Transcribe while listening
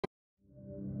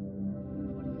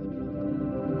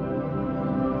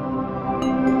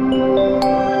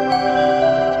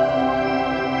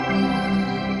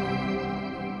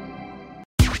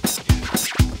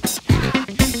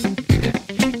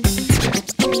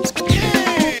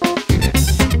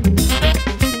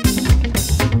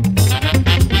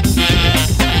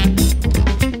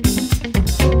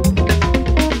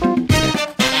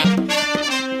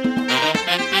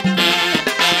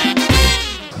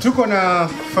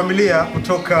familia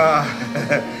kutoka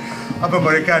hapa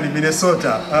Marekani,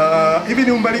 Minnesota. Hivi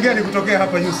ni umbali gani kutokea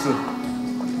hapa Houston?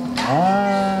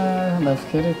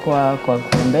 Nafikiri kwa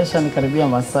kuendesha ni karibia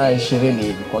masaa 20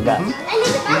 hivi kwa gari.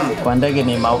 Kwa ndege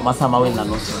ni masaa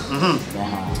 2.5.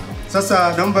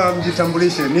 Sasa naomba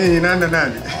mjitambulishe, ni nani?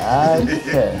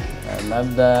 Okay.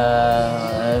 Labda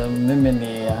mimi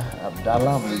ni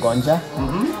Abdallah Mgonja.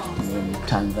 Ni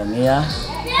Tanzania.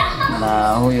 Na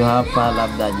huyu hapa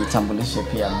labda ajitambulishe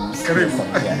pia. Karibu.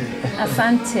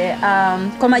 Asante.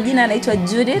 Kwa majina anaitwa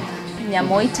Judith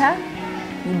Nyamoita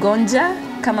Mgonja.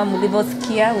 Kama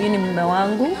mlivyosikia, huyu ni mume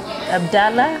wangu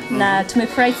Abdallah, na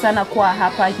tumefurahi sana kuwa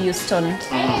hapa Houston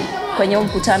kwenye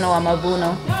mkutano wa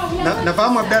mavuno.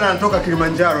 Nafahamu Abdallah anatoka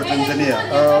Kilimanjaro, Tanzania.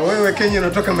 Wewe Kenya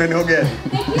unatoka maeneo gani?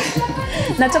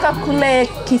 Natoka kule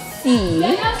Kisii.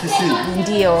 Kisii?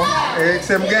 Ndio.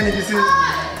 Sehemu gani Kisii?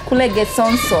 Kule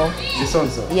Gesonso.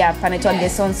 Gesonso. Yeah, panaitwa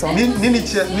Gesonso.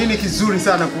 Nini kizuri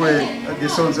sana kule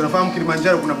Gesonso? Nafahamu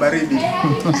Kilimanjaro kuna baridi.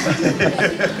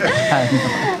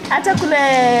 Hata kule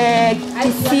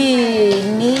Kisii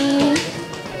ni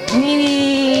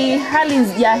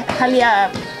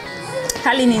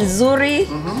hali ni nzuri.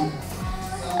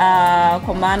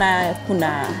 Kwa maana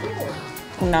kuna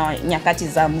nyakati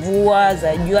za mvua,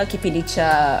 za jua, kipindi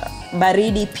cha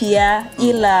baridi pia,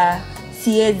 ila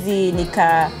siwezi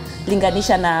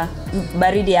nikalinganisha na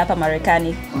baridi hapa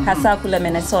Marekani, hasa kule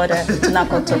Minnesota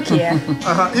tunakotokea.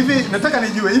 Hivi nataka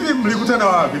nijue, hivi mlikutana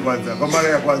wapi kwanza kwa mara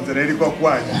ya kwanza na ilikuwa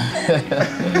kwaje?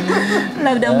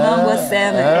 Labda mwangu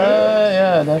aseme.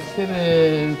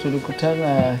 Nafikiri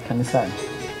tulikutana kanisani.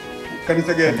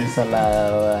 Kanisa gani? Kanisa la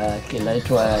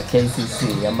kinaitwa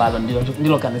KCC, ambalo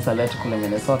ndilo kanisa letu kule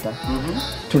Minnesota.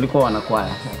 Tulikuwa wanakwaya,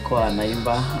 kwa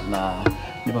naimba, na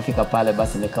nilipofika pale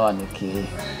basi nikawa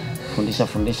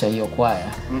nikifundisha hiyo kwaya.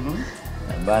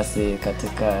 Basi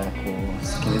katika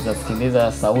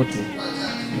kusikiliza sauti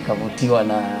nikavutiwa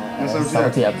na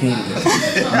sauti ya pili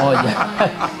moja.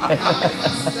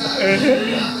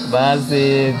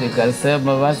 Basi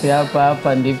nikasema basi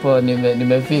hapa ndipo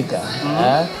nimefika.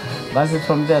 Basi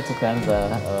from there tukaanza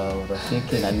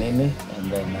urafiki na nini,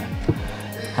 and then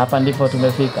hapa ndipo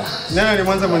tumefika. Nani ni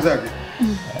mwanza mwenzake?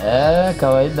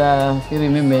 Kawaida fikiri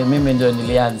mimi ndio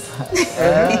nilianza.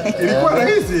 Ilikuwa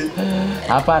rahisi?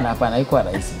 Hapana, haikuwa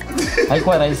rahisi.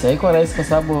 Haikuwa rahisi kwa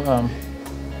sababu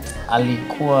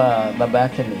alikuwa baba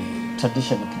yake ni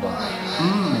tradition kidogo.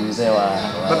 Ni mzee wa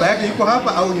baba yake yuko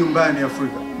hapa au nyumbani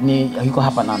Afrika? Yuko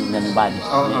hapa na nyumbani.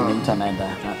 Ni mtu anaenda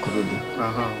na kurudi.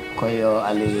 Kwa hiyo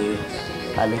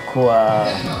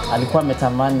alikuwa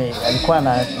ametamani, alikuwa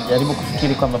anajaribu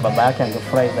kufikiri kwamba baba yake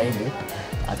angefurahi zaidi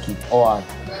akioa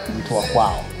mtu wa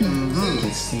kwao,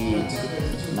 Kisii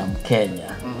na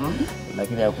Mkenya.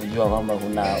 Lakini hakujua kwamba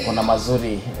kuna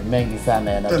mazuri mengi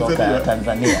sana yanatoka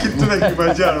Tanzania.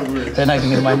 Tena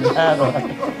Kilimanjaro.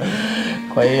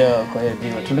 Kwa hiyo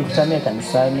tulikutania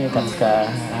kanisani katika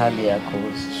hali ya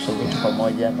kushiriki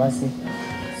pamoja, basi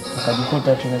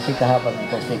tukajikuta tumefika hapa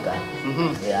tulipofika.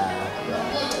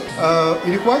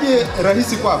 Ilikuwaje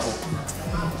rahisi kwako?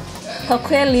 Kwa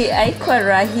kweli haikuwa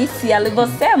rahisi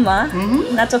alivyosema.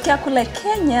 Natokea kule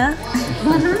Kenya.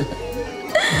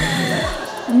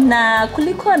 Na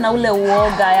kulikuwa na ule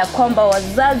uoga ya kwamba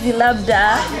wazazi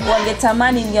labda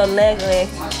wangetamani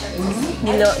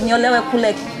niolewe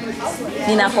kule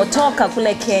ninakotoka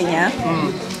kule Kenya.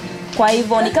 Kwa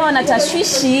hivyo nikawa na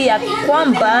tashwishi ya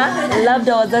kwamba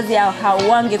labda wazazi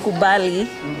hawangekubali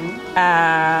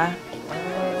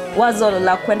wazo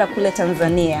la kwenda kule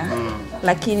Tanzania.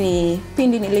 Lakini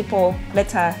pindi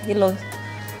nilipoleta hilo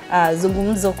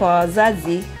zungumzo kwa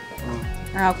wazazi,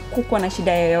 kukuwa na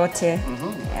shida yoyote.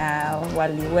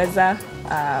 Waliweza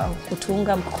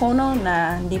kutunga mkono,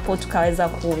 na ndipo tukaweza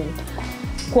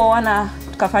kuoana,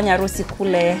 tukafanya harusi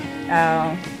kule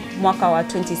mwaka wa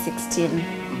 2016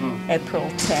 April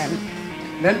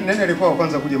 10. Nani alikuwa wa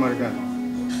kwanza kuja Marekani?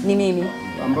 Ni mimi.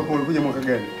 Ambapo ulikuja mwaka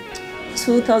gani?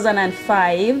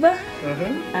 2005.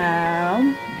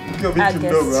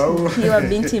 Ukiwa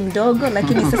binti mdogo,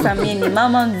 lakini sasa mimi ni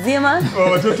mama mzima.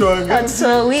 Watoto wangu. Watoto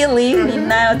wawili,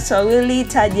 ninayo watoto wawili.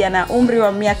 Taji ana umri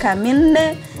wa miaka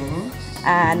 4.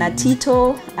 Na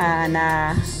Tito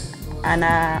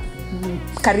ana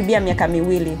karibia miaka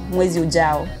 2 mwezi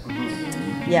ujao.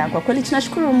 Kwa kweli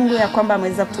tunashukuru Mungu ya kwamba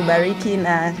ameweza kutubariki,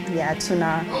 na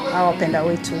tuna wapenda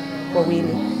wetu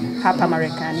wawili hapa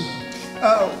Marekani.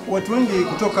 Watu wengi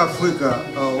kutoka Afrika,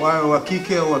 wao wa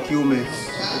kike au wa kiume,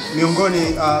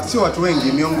 sio watu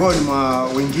wengi, miongoni mwa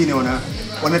wengine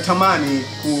wanatamani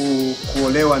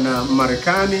kuolewa na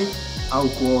Marekani au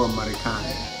kuoa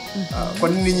Marekani. Kwa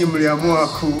nini nyinyi mliamua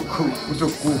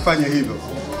kufanya hivyo?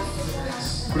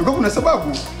 Kulikuwa kuna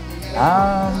sababu?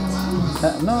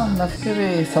 No,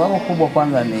 nafikiri sababu kubwa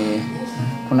kwanza ni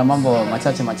kuna mambo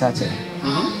machache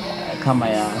kama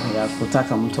ya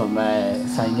kutaka mtu ambaye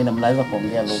saa nyingine mnaweza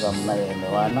kuongea lugha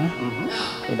mnayoelewana.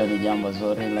 Hilo ni jambo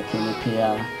zuri, lakini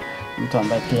pia mtu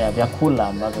ambaye pia vyakula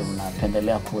ambavyo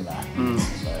mnapendelea kula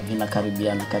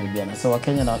vinakaribiana. So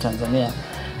Wakenya na Watanzania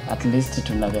at least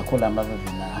tuna vyakula ambavyo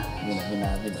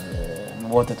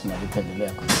wote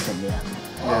tunavipendelea kuvitumia.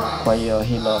 Kwa hiyo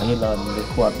hilo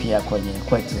nilikuwa pia kwenye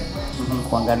kwetu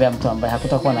kuangalia mtu ambaye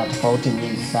hakutakuwa na tofauti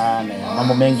nyingi sana,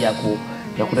 mambo mengi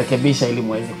ya kurekebisha ili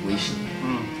muweze kuishi.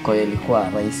 Kwa hiyo ilikuwa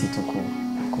rahisi tu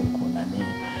nani.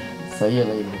 So hiyo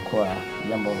ilikuwa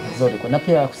jambo zuri. Na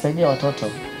pia kusaidia watoto,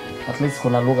 at least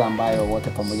kuna lugha ambayo wote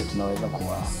pamoja tunaweza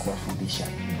kuwafundisha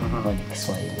kwa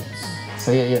Kiswahili.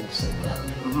 So hiyo kusaidia.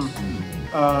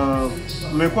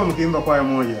 Mmekuwa mkiimba kwaya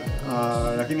moja,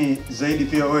 lakini zaidi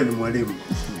pia wewe ni mwalimu.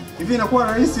 Hivi inakuwa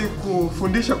rahisi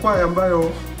kufundisha kwaya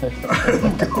ambayo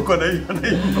mko na hiyo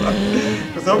anaimba?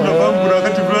 Kwa sababu nafahamu kuna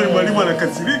wakati fulani mwalimu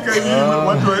anakasirika hivi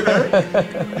watu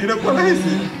inakuwa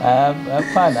rahisi?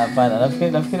 Hapana.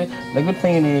 Nafikiri the good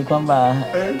thing ni kwamba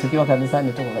tukiwa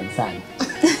kanisani tuko kanisani.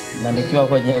 Na nikiwa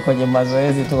kwenye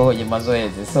mazoezi tuko kwenye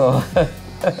mazoezi. So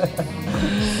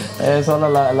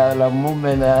swala la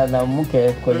mume na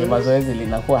mke kwenye mazoezi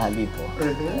linakuwa halipo.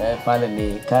 Pale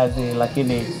ni kazi,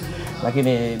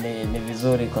 lakini ni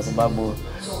vizuri kwa sababu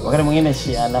wakati mwingine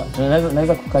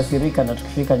tunaweza kukasirika na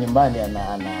tukifika nyumbani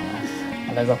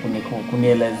anaweza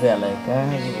kunielezea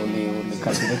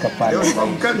ulikasirika pale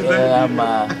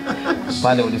ama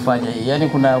pale ulifanya hii. Yaani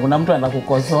kuna mtu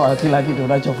anakukosoa kila kitu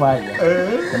unachofanya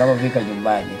unapofika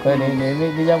nyumbani. Kwa hiyo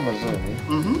ni jambo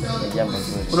zuri. Ni jambo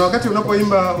zuri. Kuna wakati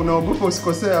unapoimba unaogopa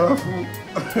usikosee alafu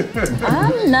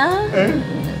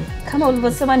kama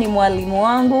ulivyosema ni mwalimu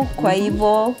wangu, kwa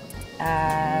hivyo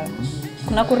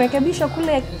kuna kurekebisha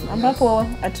kule ambapo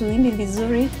hatuimbi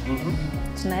vizuri.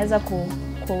 Tunaweza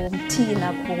kumtii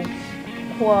na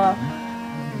kuwa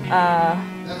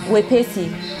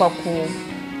wepesi kwa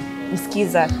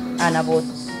kumsikiza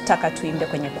anavyotaka tuimbe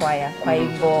kwenye kwaya. Kwa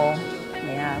hivyo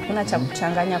kuna cha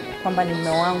kuchanganya kwamba ni mume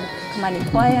wangu, kama ni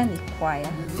kwaya ni kwaya.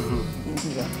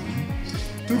 Ndio.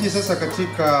 Tuje sasa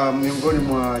katika miongoni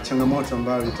mwa changamoto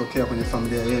ambazo ilitokea kwenye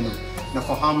familia yenu.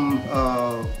 Nafahamu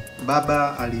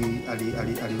baba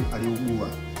aliugua.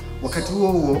 Wakati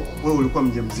huo wewe ulikuwa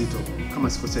mjamzito kama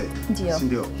sikosei.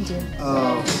 Ndio.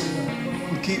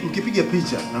 Mkipiga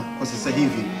picha na kwa sasa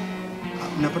hivi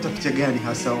mnapata picha gani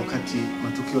hasa wakati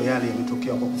matukio yale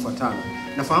yametokea kwa kufuatana?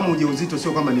 Nafahamu ujauzito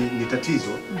sio kama ni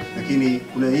tatizo, lakini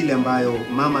kuna ile ambayo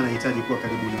mama anahitaji kuwa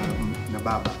karibu na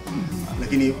baba.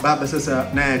 Lakini baba sasa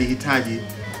naye alihitaji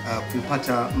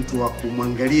kupata mtu wa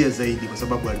kumwangalia zaidi kwa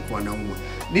sababu alikuwa anaumwa.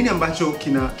 Nini ambacho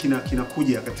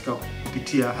kinakuja katika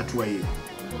kupitia hatua hiyo?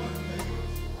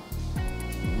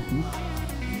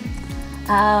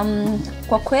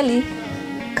 Kwa kweli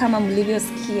kama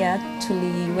mlivyosikia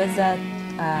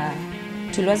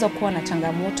tuliweza kuwa na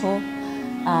changamoto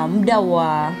muda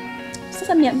wa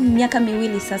sasa miaka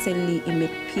miwili sasa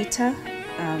imepita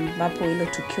ambapo hilo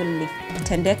tukio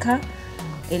lilitendeka.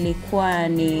 Ilikuwa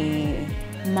ni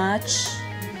March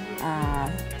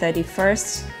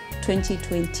 31st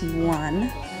 2021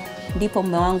 ndipo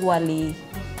mume wangu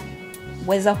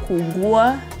aliweza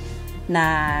kuugua,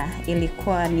 na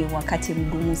ilikuwa ni wakati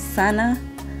mgumu sana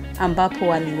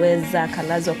ambapo aliweza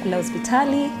kalazwa kule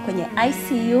hospitali kwenye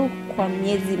ICU kwa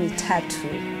miezi 3,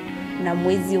 na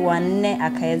mwezi wa 4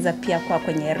 akaweza pia kuwa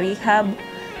kwenye rehab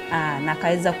na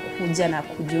akaweza kuja na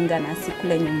kujiunga nasi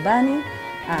kule nyumbani.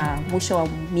 Mwisho wa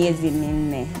miezi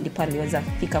 4 ndipo aliweza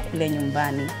kufika kule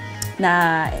nyumbani,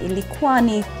 na ilikuwa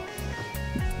ni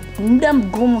muda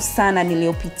mgumu sana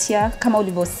niliopitia. Kama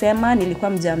ulivyosema,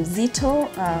 nilikuwa mjamzito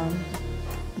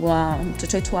wa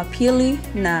mtoto wetu wa pili,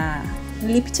 na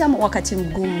nilipitia wakati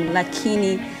mgumu,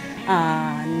 lakini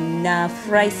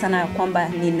nafurahi sana kwamba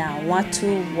nina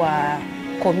watu wa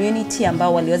community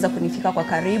ambao waliweza kunifika kwa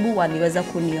karibu, waliweza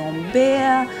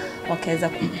kuniombea, wakaweza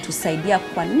kutusaidia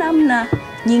kwa namna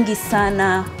nyingi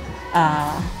sana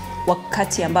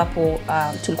wakati ambapo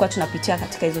tulikuwa tunapitia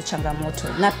katika hizo changamoto.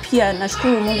 Na pia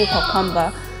nashukuru Mungu kwa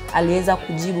kwamba aliweza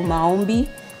kujibu maombi,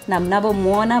 na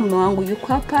mnapomuona mume wangu yuko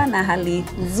hapa na hali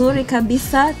nzuri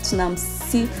kabisa.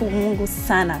 Tunamsifu Mungu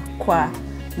sana kwa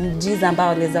muujiza ambao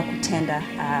aliweza kutenda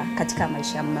katika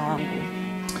maisha ya mume wangu.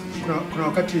 Kuna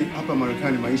wakati hapa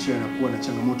Marekani maisha yanakuwa na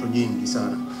changamoto nyingi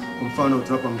sana. Kwa mfano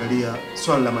tunapoangalia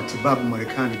swala la matibabu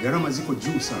Marekani, gharama ziko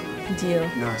juu sana. Ndio.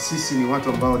 Na sisi ni watu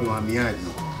ambao ni wahamiaji.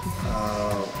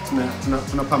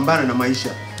 Tunapambana na maisha.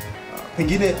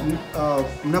 Pengine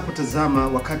mnapotazama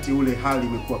wakati ule hali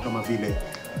imekuwa kama vile,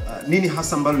 nini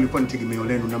hasa ambalo lilikuwa ni tegemeo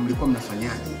lenu na mlikuwa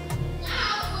mnafanyaje?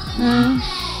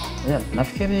 Yeah,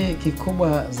 nafikiri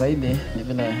kikubwa zaidi ni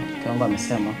vile kama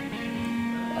amesema,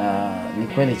 ni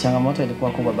kweli changamoto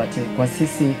ilikuwa kubwa, but kwa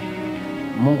sisi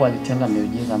Mungu alitenda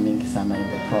miujiza mingi sana in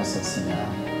the process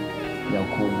ya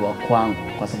ukubwa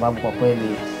kwangu, kwa sababu kwa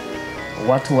kweli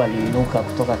watu waliinuka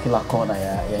kutoka kila kona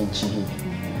ya nchi hii.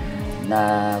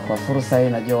 Na kwa fursa hii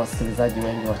najua wasikilizaji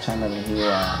wengi wa channel hii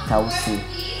wa Tausi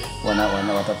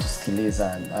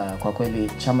watatusikiliza. Kwa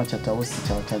kweli chama cha Tausi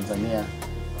cha Tanzania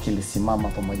kilisimama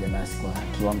pamoja nasi kwa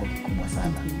kiwango kikubwa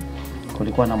sana.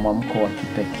 Kulikuwa na mwamko wa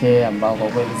kipekee ambao kwa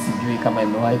kweli sijui kama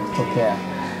imewahi kutokea,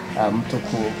 mtu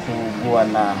kuugua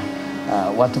na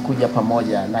watu kuja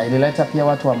pamoja, na ilileta pia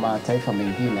watu wa mataifa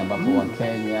mengine ambapo wa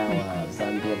Kenya, wa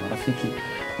Zambia, marafiki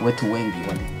wetu wengi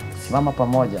walisimama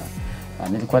pamoja.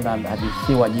 Nilikuwa na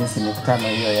hadithiwa jinsi mikutano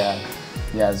hiyo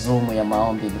ya Zoom ya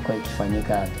maombi ilikuwa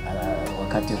ikifanyika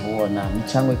wakati huo, na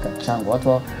michango ikachangwa.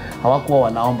 Watu hawakuwa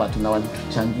wanaomba,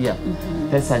 tunawachangia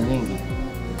pesa nyingi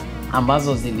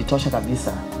ambazo zilitosha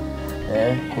kabisa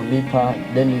kulipa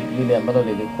deni lile ambalo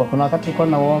lilikuwa. Kuna wakati tulikuwa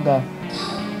na uoga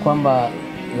kwamba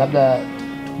labda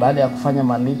baada ya kufanya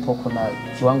malipo kuna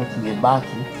kiwango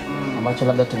kingebaki ambacho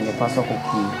labda tungepaswa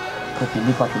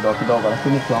kukilipa kidogo,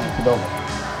 lakini kiwango kidogo.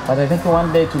 But I think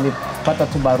one day tulipata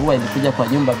tu barua ilikuja kwa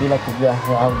nyumba bila kujua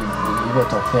how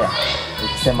ilivyotokea,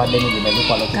 ikisema deni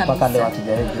limelipwa, lakini mpaka leo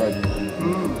hatujajua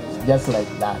just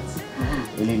like that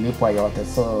ililipwa yote.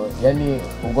 So yani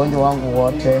ugonjwa wangu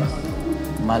wote,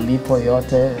 malipo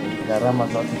yote, gharama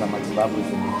zote za matibabu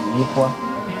zililipwa,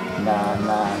 na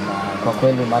kwa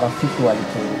kweli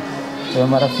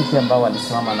marafiki ambao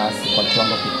walisimama nasi kwa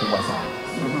kiwango kikubwa sana.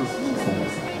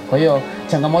 Kwa hiyo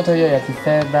changamoto hiyo ya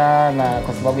kifedha na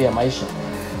kwa sababu ya maisha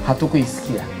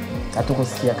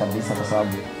hatukusikia kabisa, kwa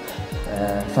sababu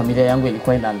familia yangu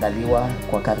ilikuwa inaangaliwa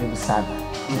kwa karibu sana.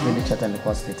 Kipindi chote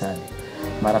nilikuwa hospitali.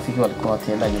 Marafiki walikuwa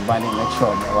wakienda nyumbani make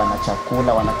sure wana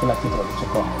chakula, wana kila kitu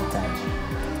walichokuwa wanahitaji.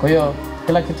 Kwa hiyo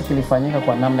kila kitu kilifanyika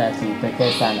kwa namna ya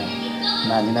kipekee sana,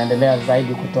 na ninaendelea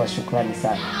zaidi kutoa shukrani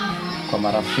sana kwa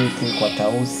marafiki, kwa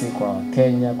Tausi, kwa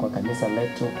Kenya, kwa kanisa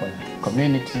letu, kwa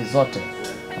community zote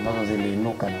ambazo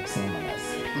ziliinuka na kusimama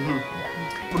nasi.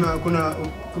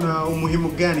 Kuna umuhimu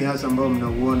gani hasa ambao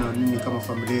mnauona ninyi kama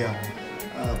familia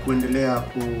kuendelea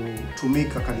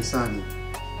kutumika kanisani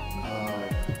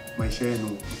maisha yenu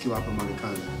ikiwa hapa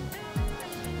Marekani?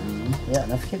 Yeah,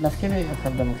 nafikiri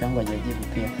kabla mke wangu hajajibu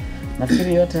pia,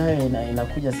 nafikiri yote haya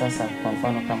inakuja sasa, kwa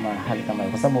mfano kama hali kama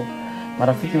hiyo, kwa sababu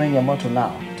marafiki wengi ambao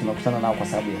tumekutana nao kwa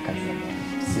sababu ya kazi ya Mungu.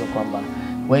 Sio kwamba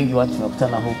wengi watu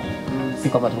tumekutana huku, si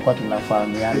kwamba tulikuwa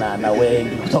tunafahamiana na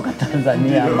wengi kutoka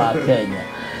Tanzania ama Kenya.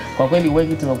 Kwa kweli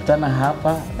wengi tumekutana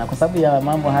hapa, na kwa sababu ya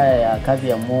mambo haya ya kazi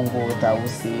ya Mungu,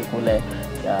 Tausi kule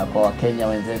kwa Wakenya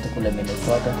wenzetu kule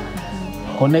Minnesota,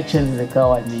 connections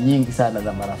zikawa ni nyingi sana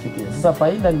za marafiki. Sasa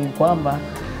faida ni kwamba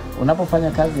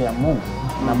unapofanya kazi ya Mungu,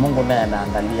 na Mungu naye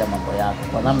anaangalia mambo yako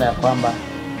kwa namna ya kwamba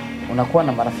unakuwa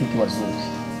na marafiki wazuri,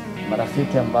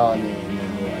 marafiki ambao ni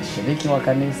washiriki wa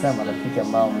kanisa, marafiki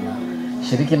ambao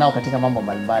mnashiriki nao katika mambo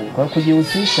mbalimbali. Kwa hiyo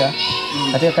kujihusisha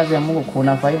katika kazi ya Mungu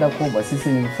kuna faida kubwa. Sisi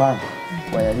ni mfano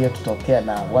wa yaliyotutokea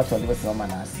na watu waliosimama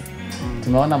nasi.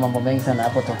 Tumeona mambo mengi sana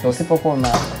hapo tokea. Usipokuwa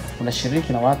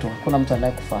unashiriki na watu, hakuna mtu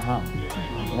anayekufahamu.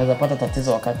 Unaweza pata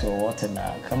tatizo wakati wowote, na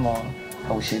kama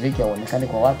haushiriki au uonekani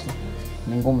kwa watu,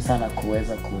 ni ngumu sana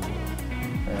kuweza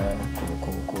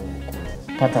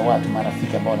kupata watu,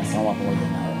 marafiki ambao wanasimama pamoja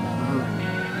nao.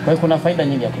 Kwa hiyo kuna faida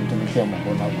nyingi ya kumtumikia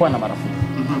Mungu na kuwa na marafiki.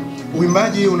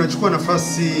 Uimbaji unachukua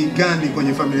nafasi gani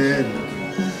kwenye familia yenu?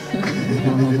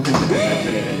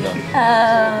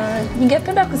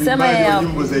 Ningependa kusema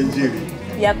nyimbo za Injili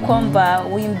ya kwamba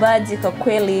uimbaji kwa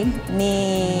kweli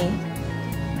ni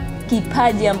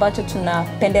kipaji ambacho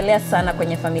tunapendelea sana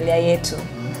kwenye familia yetu.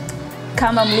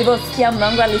 Kama mlivyosikia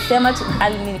mwanangu alisema,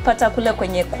 alinipata kule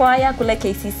kwenye kwaya kule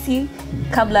KCC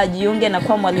kabla ajiunge na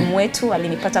kuwa mwalimu wetu.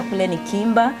 Alinipata kule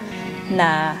nikiimba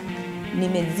na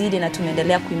nimezidi na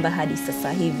tumeendelea kuimba hadi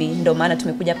sasa hivi. Ndio maana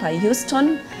tumekuja hapa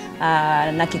Houston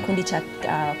na kikundi cha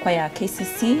kwaya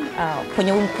KCC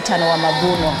kwenye huu mkutano wa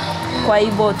mavuno. Kwa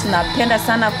hivyo tunapenda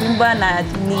sana kuimba, na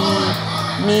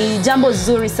ni jambo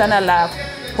zuri sana la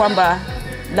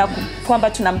kwamba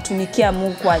tunamtumikia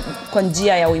Mungu kwa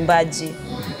njia ya uimbaji,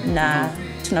 na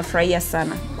tunafurahia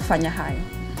sana kufanya hayo.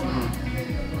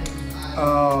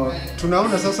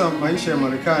 Tunaona sasa maisha ya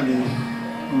Marekani,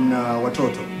 mna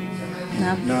watoto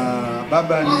na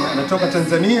baba anatoka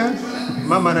Tanzania,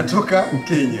 mama anatoka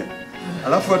Kenya.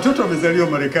 alafu watoto wamezaliwa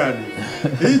Marekani.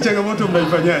 Hii changamoto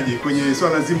mnaifanyaje kwenye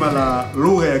swala zima la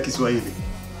lugha ya Kiswahili?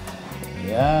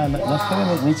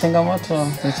 Nafikiri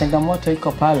ni changamoto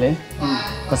iko pale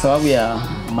kwa sababu ya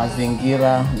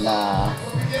mazingira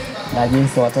na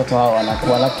jinsi watoto hao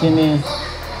wanakuwa, lakini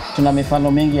tuna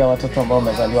mifano mingi ya watoto ambao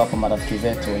wamezaliwa kwa marafiki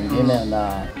zetu wengine na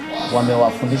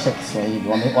wamewafundisha Kiswahili,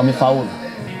 wamefaulu.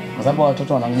 Kwa sababu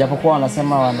watoto japokuwa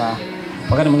wanasema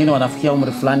wakati mwingine wanafikia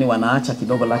umri fulani wanaacha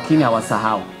kidogo, lakini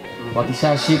hawasahau.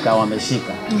 Wakishashika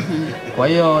wameshika. Kwa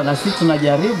hiyo na sisi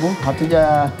tunajaribu,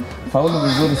 hatujafaulu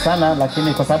vizuri sana,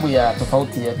 lakini kwa sababu ya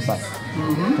tofauti yetu sasa.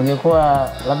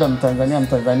 Tungekuwa labda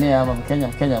Mtanzania ama Mkenya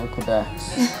kuda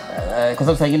kwa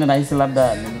sababu saa nyingine nahisi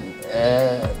labda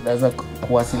naweza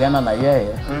kuwasiliana na yeye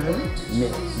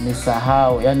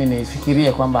nisahau, yani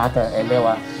nifikirie kwamba hata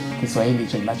elewa Kiswahili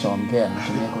hicho ninachoongea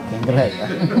nitumie kwa Kiingereza.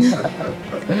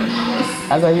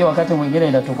 Sasa hiyo wakati mwingine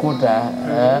inatukuta,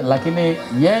 lakini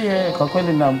yeye kwa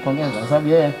kweli nampongeza kwa sababu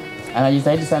yeye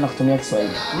anajitahidi sana kutumia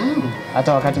Kiswahili.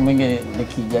 Hata wakati mwingine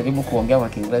nikijaribu kuongea kwa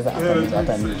Kiingereza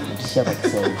hata nitishia kwa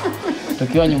Kiswahili.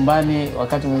 Tukiwa nyumbani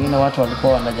wakati mwingine watu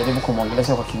walikuwa wanajaribu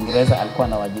kumwongelesha kwa Kiingereza, alikuwa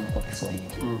anawajibu kwa Kiswahili.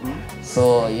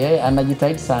 So yeye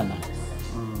anajitahidi sana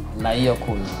na hiyo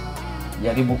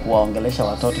jaribu kuwaongelesha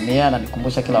watoto. Ni yeye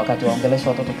ananikumbusha kila wakati waongelesha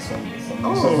watoto Kiswahili.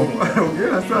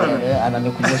 Hongera sana.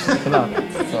 Ananikumbusha kila wakati.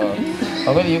 So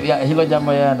kwa kweli hilo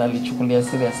jambo yeye analichukulia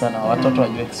serious sana, watoto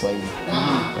wajue Kiswahili.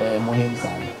 Muhimu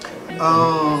sana.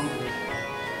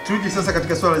 Tuje sasa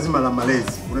katika swala zima la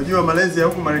malezi. Unajua malezi ya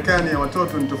huku Marekani ya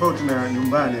watoto ni tofauti na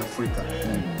nyumbani Afrika.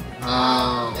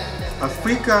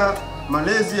 Afrika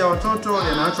malezi ya watoto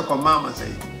yanaachwa kwa mama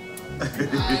zaidi.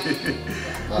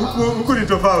 Huku ni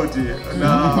tofauti. Na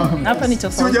hapa ni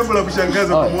tofauti. Sio jambo la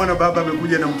kushangaza kumwona baba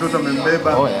amekuja na mtoto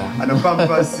amembeba, ana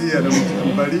pampasi,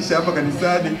 anamvalisha hapa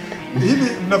kanisani.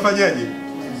 Hivi mnafanyaje?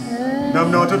 Na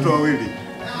mna watoto wawili.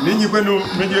 Ninyi kwenu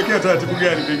mmejiwekea taratibu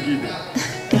gani pengine?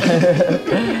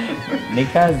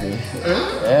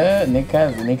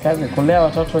 Ni kazi. Kulea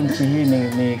watoto nchi hii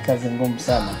ni kazi ngumu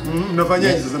sana.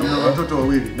 Mnafanyaje sasa mna watoto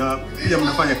wawili na pia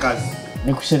mnafanya kazi?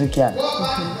 Ni kushirikiana.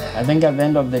 I think at the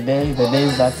end of the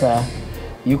days that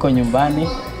yuko nyumbani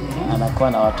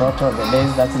anakuwa na watoto, the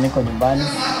days that niko nyumbani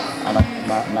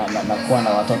anakuwa na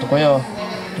watoto. Kwa hiyo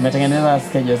tumetengeneza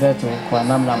schedule zetu kwa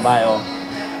namna ambayo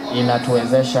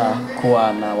inatuwezesha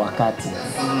kuwa na wakati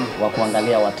wa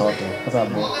kuangalia watoto, kwa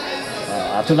sababu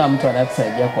hatuna mtu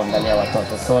anayetusaidia kuangalia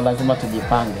watoto, so lazima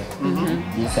tujipange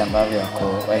jinsi ambavyo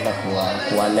kuweza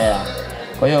kuwalea.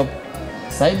 Kwa hiyo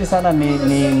zaidi sana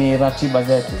ni ratiba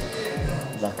zetu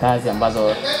za kazi ambazo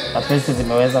at least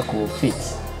zimeweza kufit,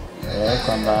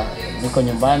 kwamba niko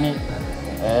nyumbani,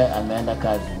 ameenda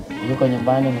kazi, yuko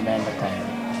nyumbani, nimeenda kazi,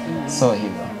 so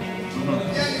hivyo.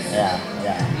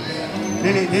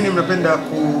 Nini mnapenda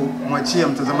kumwachia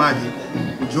mtazamaji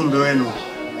ujumbe wenu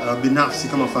binafsi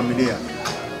kama familia?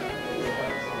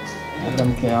 Labda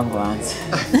mke wangu aanze.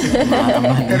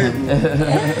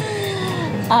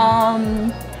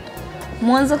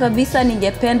 Mwanzo kabisa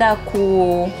ningependa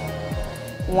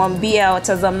kuambia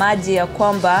watazamaji ya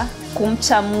kwamba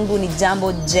kumcha Mungu ni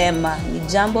jambo jema, ni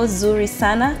jambo zuri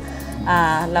sana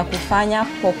la kufanya,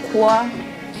 kwa kuwa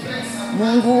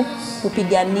Mungu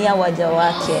hupigania waja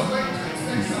wake.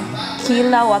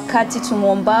 Kila wakati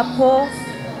tumuombapo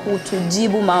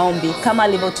hutujibu maombi, kama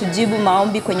alivyotujibu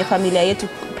maombi kwenye familia yetu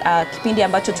kipindi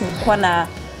ambacho tulikuwa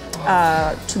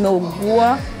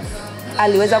tumeugua.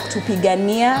 Aliweza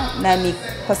kutupigania, na ni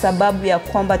kwa sababu ya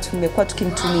kwamba tumekuwa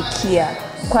tukimtumikia.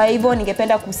 Kwa hivyo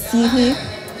ningependa kusihi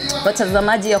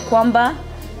watazamaji ya kwamba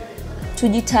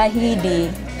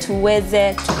tujitahidi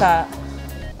tuweze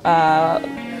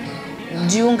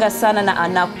jiunga sana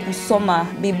na kusoma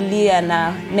Biblia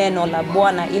na neno la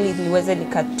Bwana, ili liweze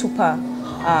likatupa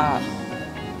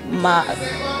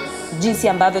jinsi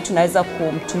ambavyo tunaweza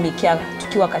kumtumikia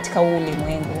tukiwa katika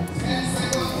ulimwengu.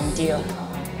 Ndio.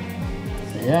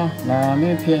 Na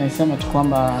mimi pia nisema tu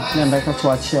kwamba kile nataka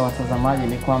tuachie watazamaji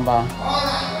ni kwamba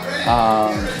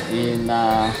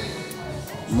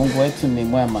Mungu wetu ni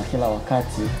mwema kila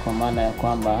wakati, kwa maana ya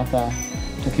kwamba hata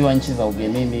tukiwa nchi za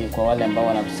ugenini, kwa wale ambao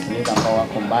wanatusikiliza ambao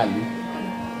wako mbali,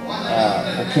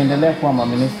 ukiendelea kuwa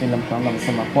mwaminifu, ile mtu wangu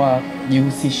amesema, kwa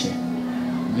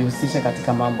jihusishe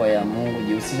katika mambo ya Mungu,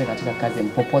 jihusishe katika kazi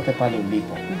popote pale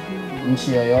ulipo.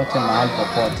 Nchi yoyote, mahali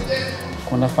popote.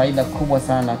 Kuna faida kubwa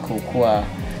sana kuwa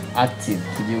active,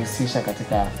 kujihusisha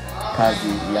katika kazi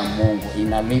ya Mungu.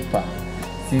 Inalipa.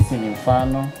 Sisi ni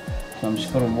mfano.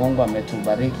 Tunamshukuru Mungu,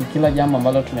 ametubariki. Kila jambo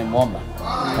ambalo tumemwomba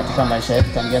katika maisha yetu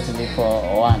tangia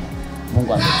tulipooana,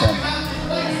 Mungu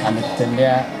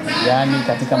ametutendea, yani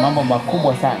katika mambo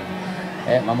makubwa sana.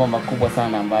 mambo makubwa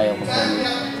sana ambayo kwa kweli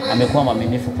amekuwa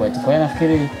mwaminifu kwetu. Kwa hiyo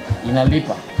nafikiri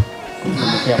inalipa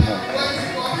kutumikia Mungu.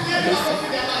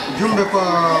 Jumbe kwa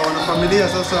wanafamilia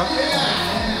sasa.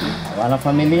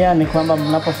 Wanafamilia ni kwamba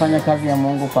mnapofanya kazi ya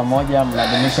Mungu pamoja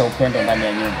mnadumisha upendo ndani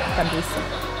ya nyumba. Kabisa.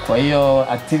 Kwa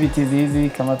hiyo activities hizi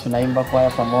kama tunaimba kwaya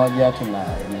pamoja,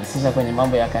 tunahusisha kwenye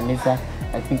mambo ya kanisa,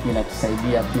 I think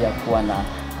inatusaidia pia kuwa na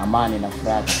amani na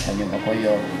furaha katika nyumba. Kwa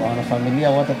hiyo wanafamilia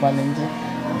wote pale nje,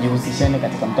 jihusisheni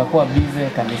katika, mtakuwa busy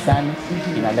kanisani,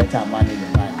 inaleta amani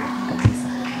nyumbani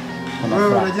kabisa.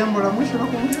 Wewe una jambo la mwisho la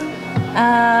kuongea?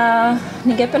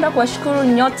 Ningependa kuwashukuru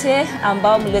nyote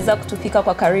ambao mliweza kutufika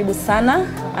kwa karibu sana.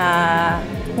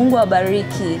 Mungu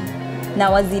awabariki na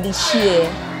wazidishie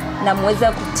na muweze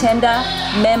kutenda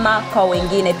mema kwa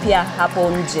wengine pia hapo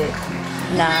nje.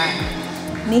 Na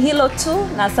ni hilo tu,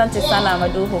 na asante sana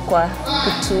Maduhu kwa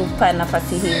kutupa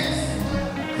nafasi hii.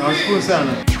 Nawashukuru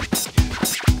sana.